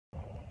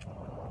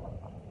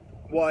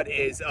What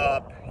is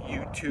up,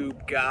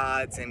 YouTube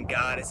gods and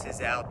goddesses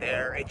out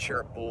there? It's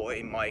your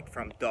boy Mike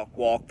from Duck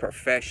Walk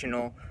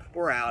Professional.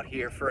 We're out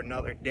here for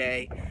another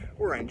day.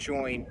 We're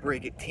enjoying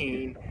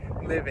Brigantine,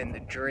 living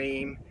the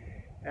dream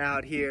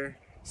out here.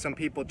 Some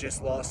people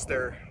just lost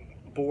their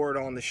board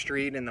on the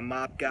street and the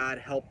mop god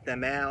helped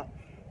them out.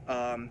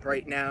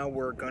 Right now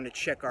we're going to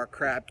check our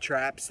crab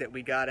traps that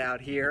we got out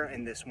here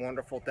in this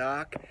wonderful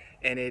dock,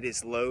 and it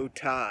is low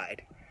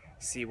tide.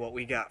 See what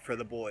we got for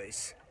the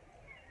boys.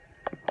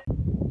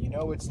 You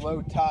know it's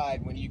low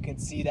tide when you can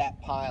see that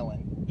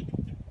piling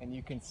and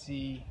you can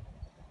see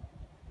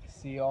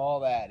all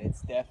that.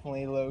 It's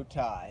definitely low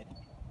tide.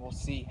 We'll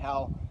see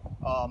how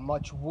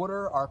much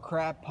water our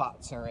crab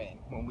pots are in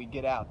when we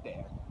get out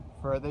there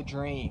for the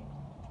dream.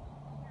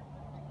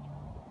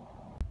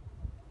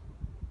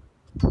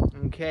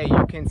 Okay,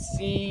 you can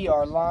see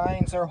our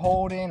lines are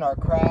holding, our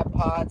crab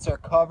pots are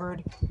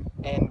covered,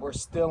 and we're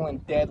still in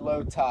dead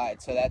low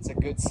tide, so that's a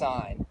good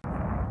sign.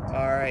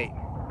 Alright,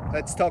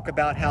 let's talk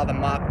about how the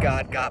mop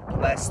god got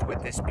blessed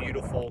with this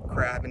beautiful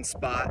crabbing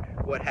spot.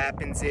 What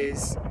happens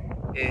is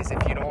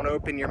if you don't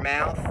open your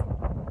mouth,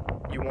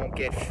 you won't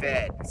get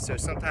fed. So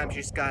sometimes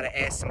you just gotta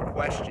ask some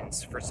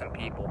questions for some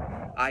people.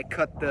 I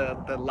cut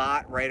the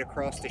lot right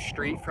across the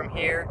street from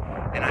here,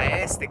 and I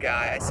asked the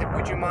guy, I said,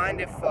 would you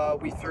mind if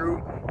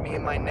me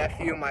and my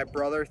nephew and my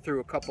brother threw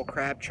a couple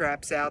crab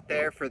traps out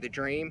there for the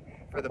dream,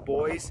 for the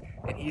boys?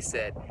 And he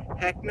said,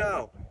 heck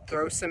no,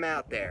 throw some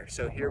out there.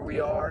 So here we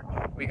are,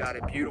 we got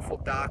a beautiful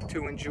dock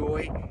to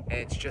enjoy, and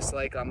it's just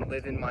like I'm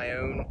living my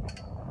own,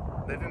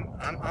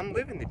 I'm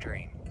living the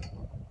dream.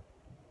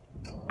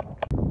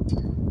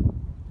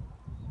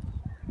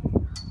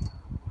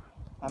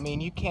 I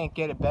mean, you can't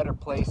get a better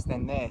place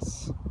than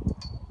this.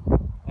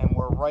 And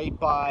we're right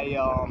by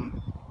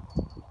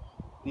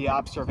the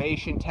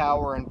observation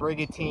tower in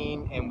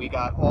Brigantine, and we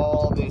got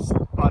all this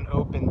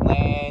unopened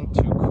land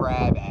to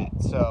crab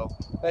at. So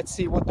let's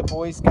see what the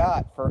boys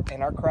got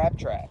in our crab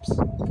traps.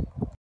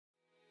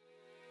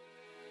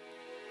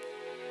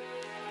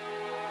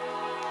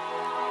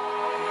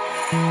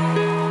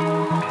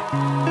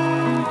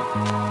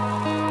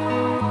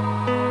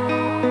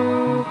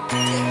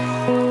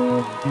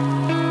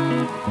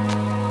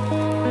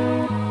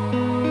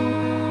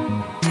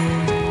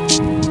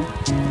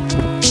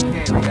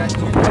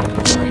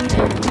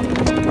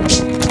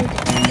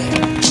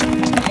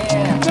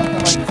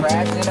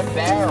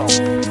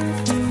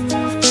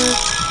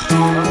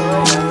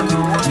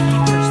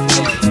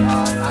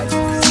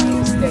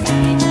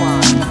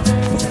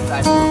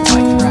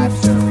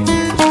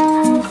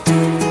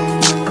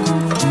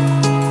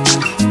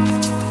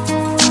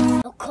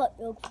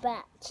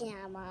 Back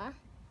camera.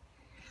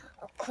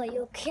 I'll put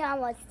your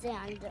camera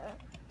sander.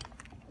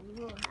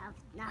 You will have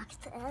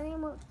next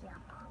animal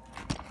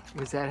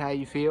camera. Is that how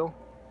you feel?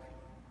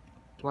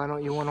 Why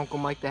don't you want Uncle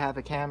Mike to have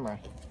a camera?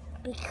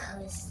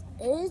 Because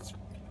it's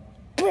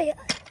big.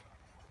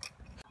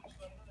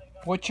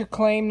 What's your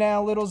claim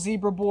now, little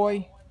zebra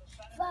boy?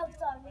 But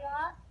I'm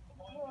not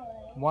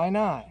good. Why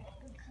not?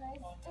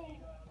 Because they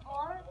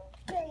are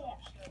bad.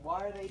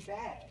 Why are they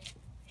bad?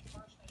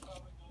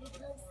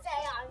 Because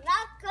they are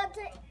not good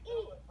to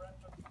eat.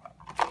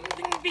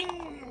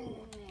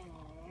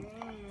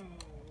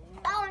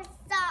 I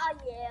saw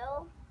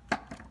you.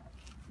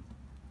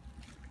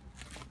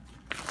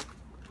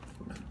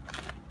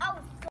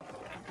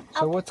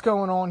 So what's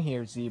going on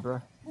here,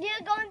 zebra? You're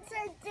going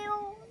to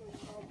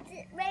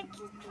make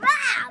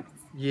crabs.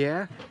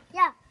 Yeah?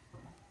 Yeah.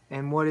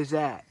 And what is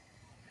that?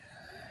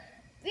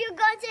 We're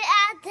going to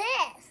add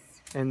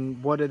this.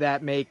 And what did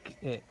that make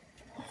it?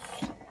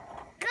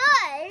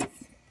 Good.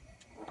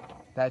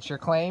 That's your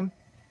claim?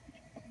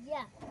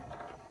 Yeah.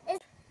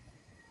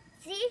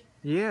 See?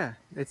 Yeah,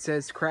 it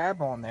says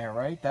crab on there,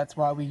 right? That's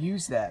why we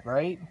use that,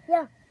 right?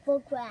 Yeah, for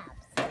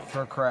crabs.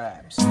 For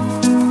crabs.